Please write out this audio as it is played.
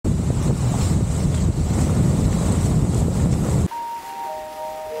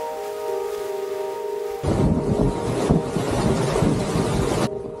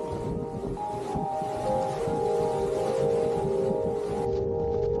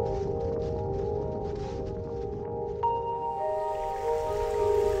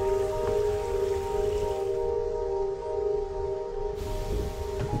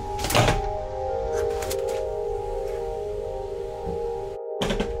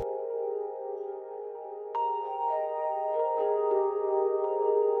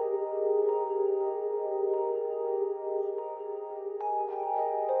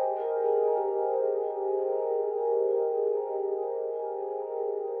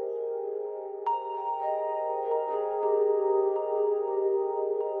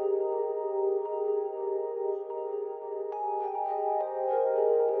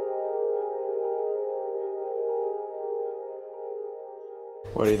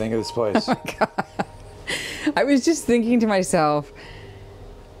What do you think of this place? Oh my God. I was just thinking to myself,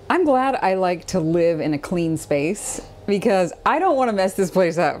 I'm glad I like to live in a clean space because I don't want to mess this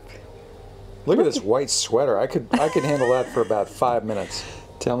place up. Look at this white sweater. I could handle that for about 5 minutes.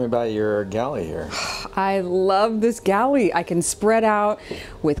 Tell me about your galley here. I love this galley. I can spread out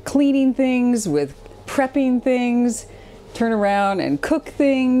with cleaning things, with prepping things, turn around and cook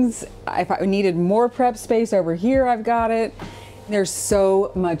things. If I needed more prep space over here, I've got it. There's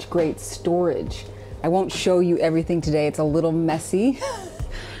so much great storage. I won't show you everything today. It's a little messy,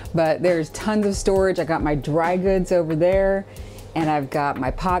 but there's tons of storage. I got my dry goods over there, and I've got my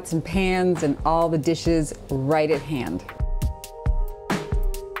pots and pans and all the dishes right at hand.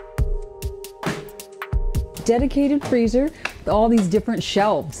 Dedicated freezer with all these different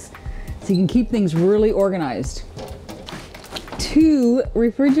shelves, so you can keep things really organized. 2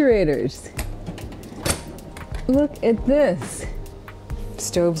 refrigerators. Look at this.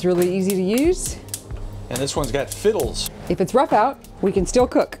 Stove's really easy to use. And this one's got fiddles. If it's rough out, we can still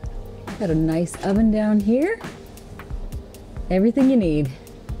cook. Got a nice oven down here. Everything you need.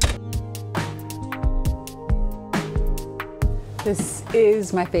 This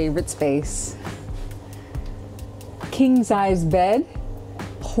is my favorite space. King size bed,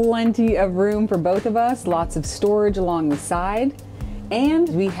 plenty of room for both of us, lots of storage along the side, and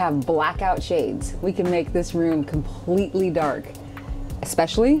we have blackout shades. We can make this room completely dark,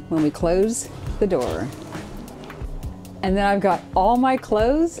 especially when we close the door. And then I've got all my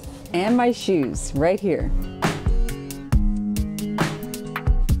clothes and my shoes right here.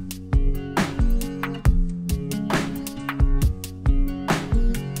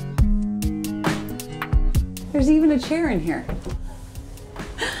 There's even a chair in here.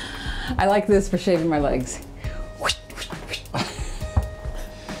 I like this for shaving my legs.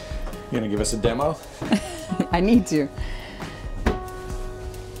 You gonna give us a demo? I need to.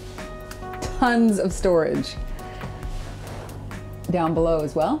 Tons of storage. Down below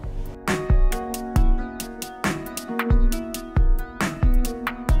as well.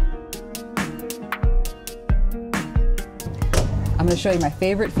 I'm gonna show you my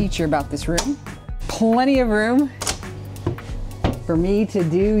favorite feature about this room. Plenty of room for me to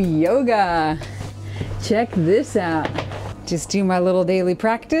do yoga. Check this out. Just do my little daily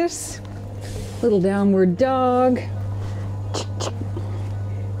practice. Little downward dog.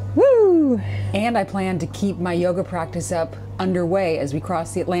 Woo! And I plan to keep my yoga practice up underway as we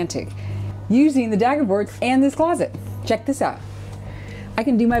cross the Atlantic using the dagger boards and this closet. Check this out. I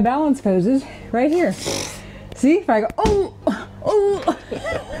can do my balance poses right here. See, if I go, oh, oh.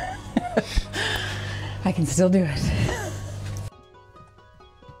 I can still do it.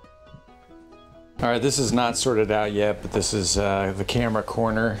 All right, this is not sorted out yet, but this is the camera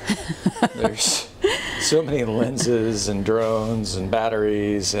corner. There's so many lenses and drones and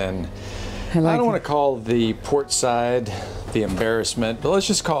batteries, and I don't want to call the port side the embarrassment, but let's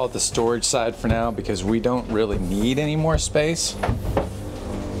just call it the storage side for now because we don't really need any more space.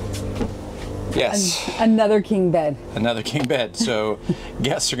 Yes. Another king bed. Another king bed. So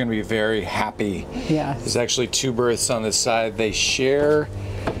guests are going to be very happy. Yeah. There's actually 2 berths on this side. They share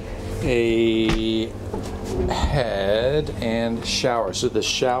a head and shower. So the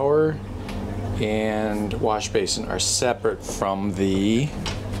shower and wash basin are separate from the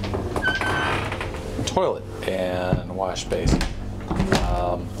toilet and wash basin.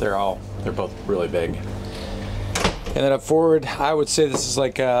 They're both really big. And then up forward, I would say this is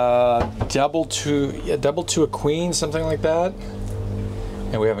like a double to a queen, something like that.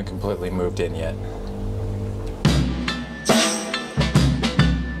 And we haven't completely moved in yet.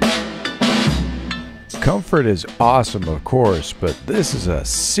 Comfort is awesome, of course, but this is a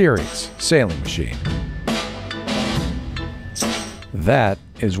serious sailing machine. That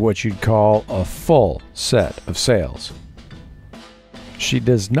is what you'd call a full set of sails. She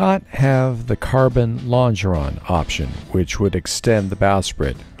does not have the carbon longeron option, which would extend the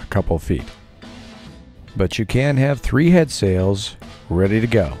bowsprit a couple feet. But you can have 3 head sails ready to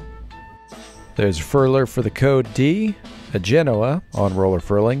go. There's a furler for the code D, a Genoa on roller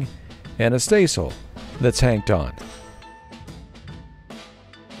furling, and a staysail that's hanked on.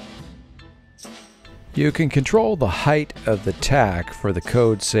 You can control the height of the tack for the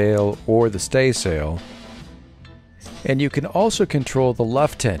code sail or the staysail, and you can also control the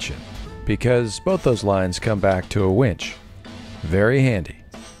luff tension because both those lines come back to a winch. Very handy.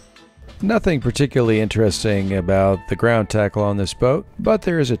 Nothing particularly interesting about the ground tackle on this boat, but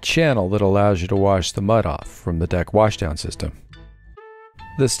there is a channel that allows you to wash the mud off from the deck washdown system.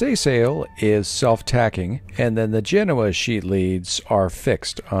 The staysail is self-tacking, and then the Genoa sheet leads are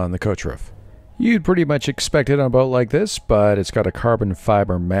fixed on the coach roof. You'd pretty much expect it on a boat like this, but it's got a carbon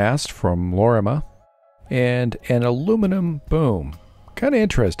fiber mast from Outremer and an aluminum boom. Kind of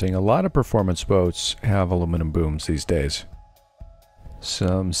interesting. A lot of performance boats have aluminum booms these days.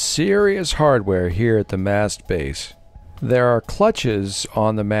 Some serious hardware here at the mast base. There are clutches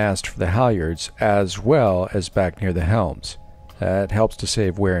on the mast for the halyards as well as back near the helms. That helps to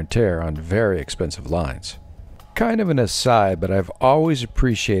save wear and tear on very expensive lines. Kind of an aside, but I've always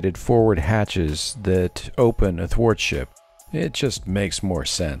appreciated forward hatches that open athwartship. It just makes more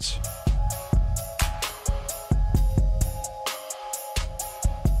sense.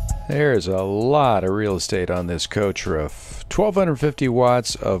 There's a lot of real estate on this coach roof. 1250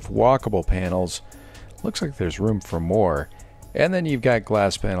 watts of walkable panels. Looks like there's room for more. And then you've got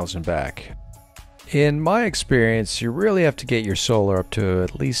glass panels in back. In my experience, you really have to get your solar up to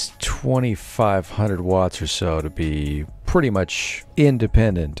at least 2500 watts or so to be pretty much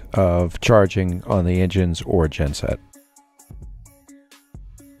independent of charging on the engines or genset.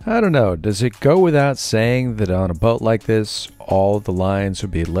 I don't know, does it go without saying that on a boat like this, all the lines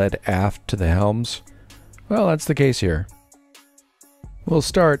would be led aft to the helms? Well, that's the case here. We'll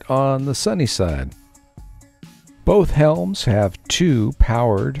start on the sunny side. Both helms have 2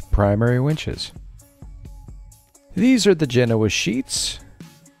 powered primary winches. These are the Genoa sheets.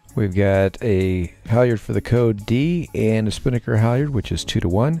 We've got a halyard for the code D and a spinnaker halyard, which is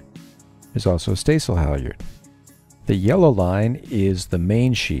 2-to-1. There's also a staysail halyard. The yellow line is the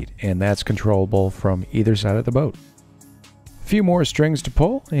main sheet, and that's controllable from either side of the boat. A few more strings to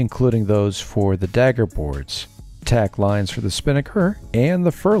pull, including those for the dagger boards, tack lines for the spinnaker, and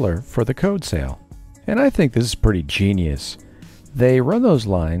the furler for the code sail. And I think this is pretty genius. They run those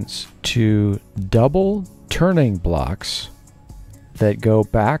lines to double turning blocks that go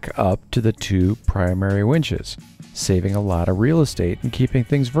back up to the 2 primary winches, saving a lot of real estate and keeping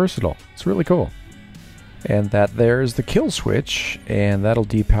things versatile. It's really cool. And that there is the kill switch, and that'll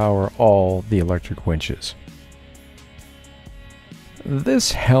depower all the electric winches.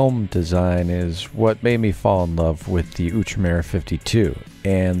 This helm design is what made me fall in love with the Outremer 52,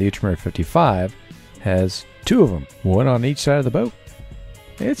 and the Outremer 55 has 2 of them, one on each side of the boat.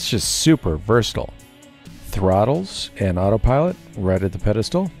 It's just super versatile. Throttles and autopilot right at the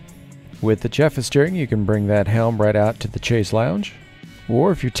pedestal. With the Jeffa steering, you can bring that helm right out to the chase lounge.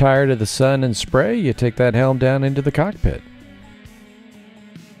 Or if you're tired of the sun and spray, you take that helm down into the cockpit.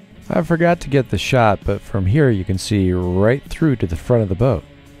 I forgot to get the shot, but from here you can see right through to the front of the boat.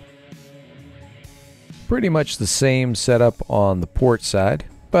 Pretty much the same setup on the port side,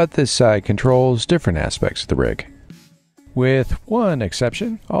 but this side controls different aspects of the rig. With one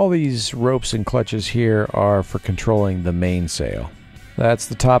exception, all these ropes and clutches here are for controlling the mainsail. That's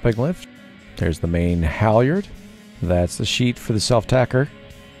the topping lift. There's the main halyard. That's the sheet for the self-tacker.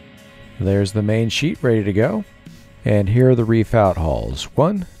 There's the main sheet ready to go. And here are the reef outhauls.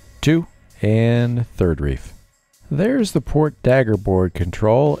 1, 2, and 3rd reef. There's the port dagger board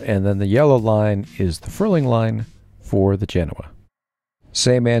control, and then the yellow line is the furling line for the Genoa.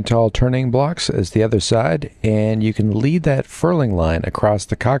 Same Antal turning blocks as the other side, and you can lead that furling line across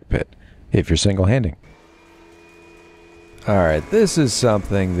the cockpit if you're single-handing. Alright, this is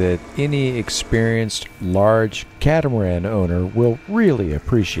something that any experienced large catamaran owner will really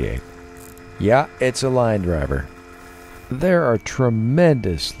appreciate. Yeah, it's a line driver. There are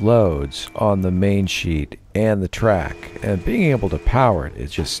tremendous loads on the main sheet and the track, and being able to power it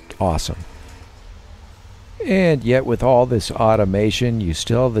is just awesome. And yet with all this automation, you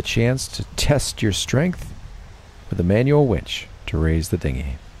still have the chance to test your strength with a manual winch to raise the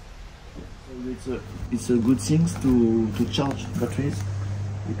dinghy. It's a good thing to charge batteries,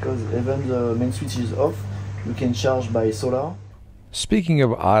 because even the main switch is off, you can charge by solar. Speaking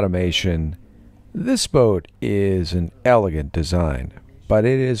of automation, this boat is an elegant design, but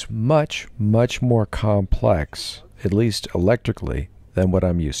it is much, much more complex, at least electrically, than what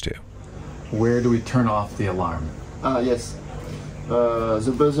I'm used to. Where do we turn off the alarm? Yes.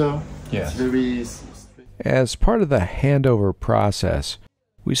 The buzzer. Yes. Very. As part of the handover process,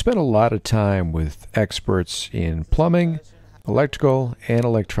 we spent a lot of time with experts in plumbing, electrical, and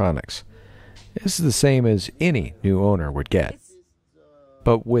electronics. This is the same as any new owner would get.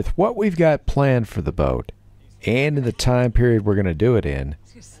 But with what we've got planned for the boat, and in the time period we're going to do it in,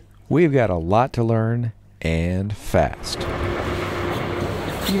 we've got a lot to learn, and fast.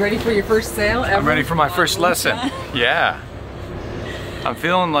 You ready for your first sail ever? I'm ready for my first lesson. Yeah. I'm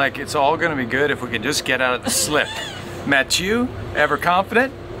feeling like it's all going to be good if we can just get out of the slip. Mathieu, ever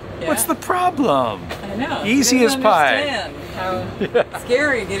confident? Yeah. What's the problem? I know. Easy as pie. How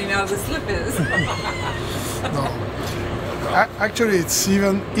scary getting out of the slip is. Actually, it's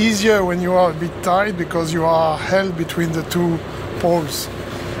even easier when you are a bit tight because you are held between the two poles.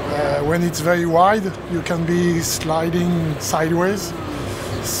 When it's very wide, you can be sliding sideways,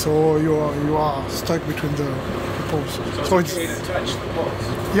 so you are stuck between the poles. So it's okay to touch the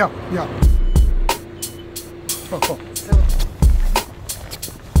poles. Yeah. Oh.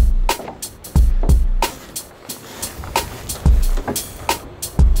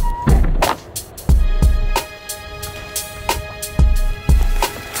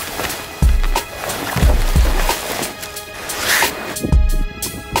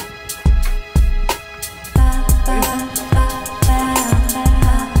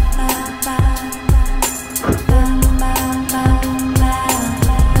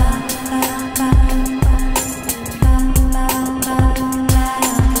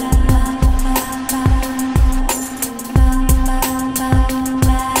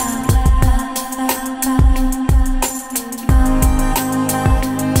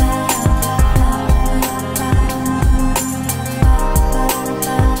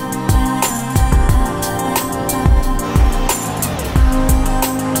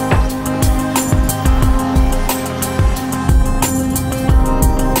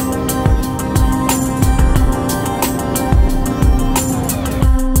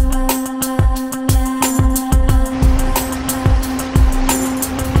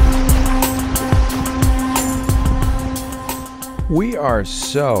 We are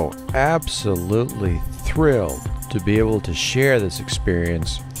so absolutely thrilled to be able to share this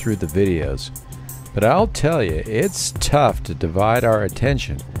experience through the videos. But I'll tell you, it's tough to divide our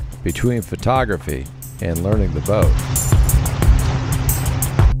attention between photography and learning the boat.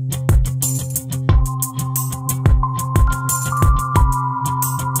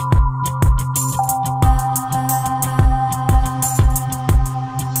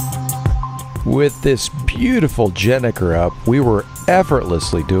 With this beautiful Jenniker up, we were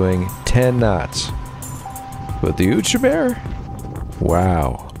effortlessly doing 10 knots. But the Outremer?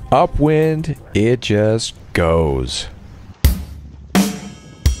 Wow. Upwind, it just goes.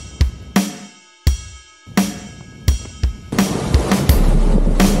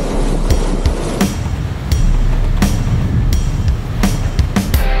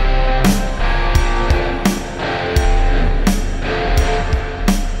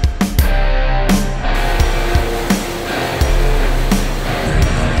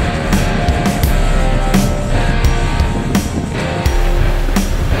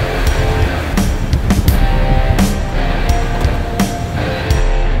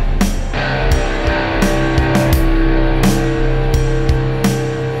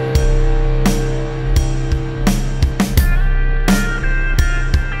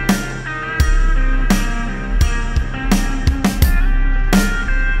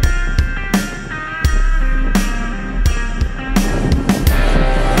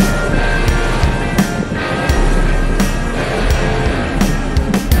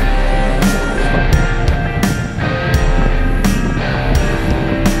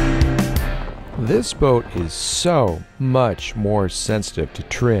 This boat is so much more sensitive to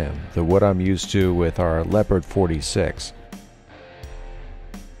trim than what I'm used to with our Leopard 46.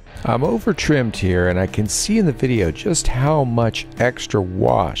 I'm over trimmed here, and I can see in the video just how much extra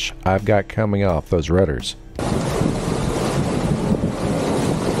wash I've got coming off those rudders.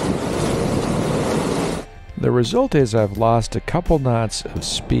 The result is I've lost a couple knots of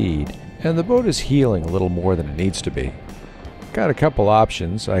speed, and the boat is heeling a little more than it needs to be. Got a couple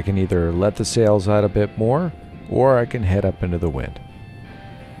options. I can either let the sails out a bit more, or I can head up into the wind.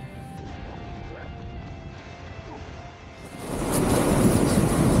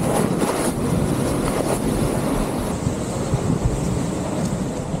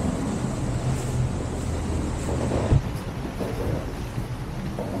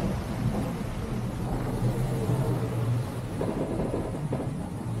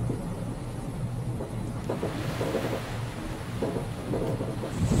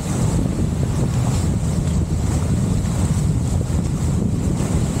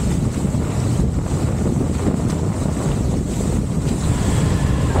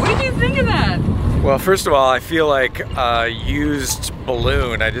 Well, first of all, I feel like a used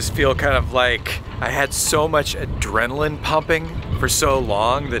balloon. I just feel kind of like I had so much adrenaline pumping for so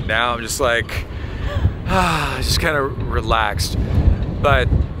long that now I'm just like, just kind of relaxed. But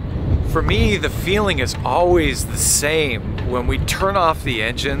for me, the feeling is always the same. When we turn off the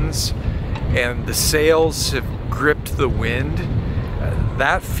engines and the sails have gripped the wind,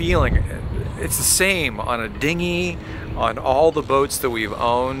 that feeling, it's the same on a dinghy, on all the boats that we've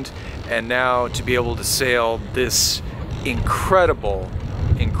owned. And now to be able to sail this incredible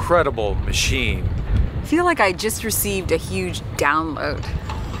machine, I feel like I just received a huge download.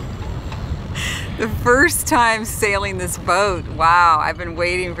 The first time sailing this boat, wow, I've been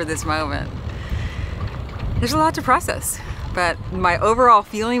waiting for this moment. There's a lot to process, but my overall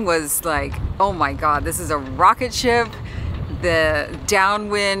feeling was like, oh my God, this is a rocket ship. The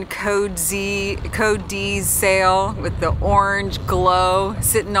downwind Code D sail with the orange glow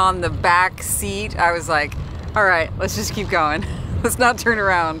sitting on the back seat. I was like, all right, let's just keep going. Let's not turn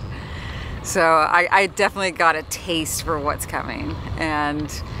around. So I definitely got a taste for what's coming.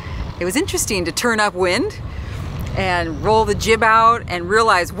 And it was interesting to turn up wind and roll the jib out and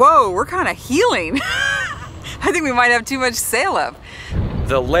realize, whoa, we're kind of heeling. I think we might have too much sail up.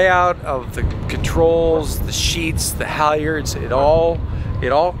 The layout of the controls, the sheets, the halyards, it all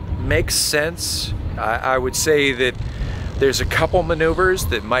makes sense. I would say that there's a couple maneuvers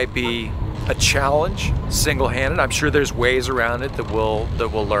that might be a challenge single-handed. I'm sure there's ways around it that we'll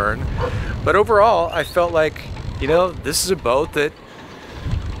learn. But overall, I felt like, you know, this is a boat that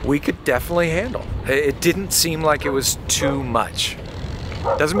we could definitely handle. It didn't seem like it was too much.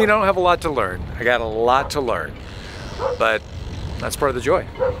 Doesn't mean I don't have a lot to learn. I got a lot to learn, but that's part of the joy.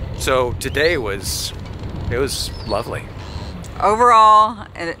 So today it was lovely. Overall,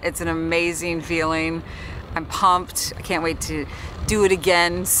 it's an amazing feeling. I'm pumped. I can't wait to do it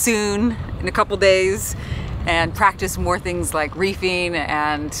again soon, in a couple days, and practice more things like reefing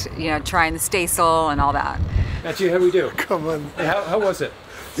and, you know, trying the staysail and all that. Matthew, how do we do? Come on. How was it?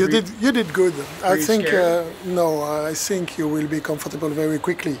 You did good. I think scared? I think you will be comfortable very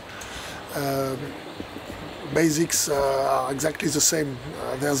quickly. Basics are exactly the same.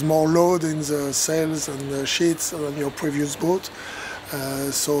 There's more load in the sails and the sheets than your previous boat,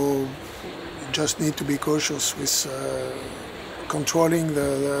 so you just need to be cautious with controlling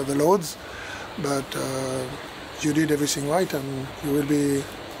the loads. But you did everything right, and you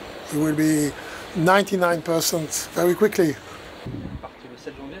will be 99% very quickly.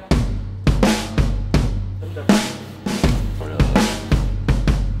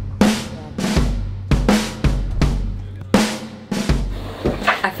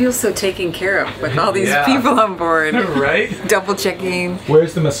 I feel so taken care of with all these people on board. Right? Double checking.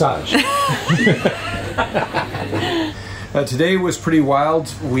 Where's the massage? Today was pretty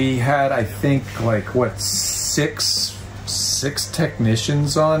wild. We had, I think, like, what, six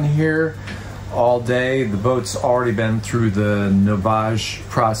technicians on here all day. The boat's already been through the Nomad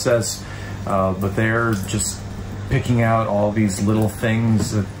process, but they're just picking out all these little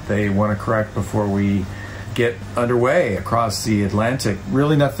things that they want to correct before we get underway across the Atlantic.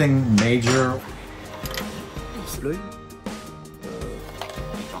 Really nothing major.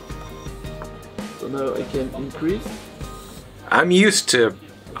 So now I can increase. I'm used to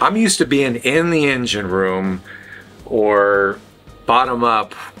being in the engine room or bottom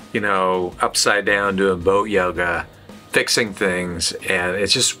up, you know, upside down doing boat yoga, fixing things, and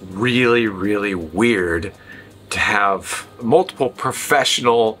it's just really, really weird to have multiple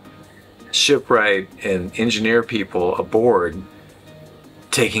professional shipwright and engineer people aboard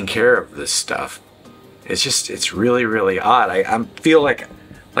taking care of this stuff. It's really, really odd. I feel like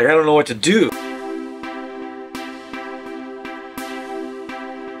I don't know what to do.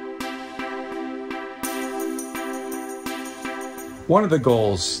 One of the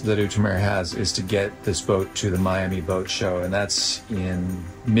goals that Outremer has is to get this boat to the Miami Boat Show, and that's in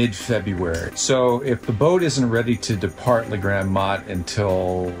mid-February. So if the boat isn't ready to depart Le Grand Mott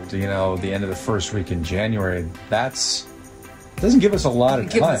until, you know, the end of the first week in January, that doesn't give us a lot of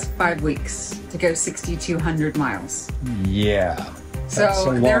time. It gives us 5 weeks to go 6,200 miles. Yeah. That's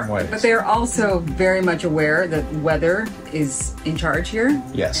So a long ways. but they're also very much aware that weather is in charge here.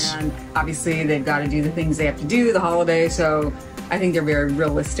 Yes. And obviously they've got to do the things they have to do, the holiday, so I think they're very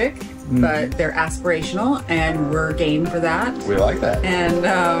realistic, but they're aspirational, and we're game for that. We like that. And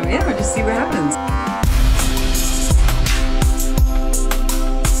yeah, just see what happens.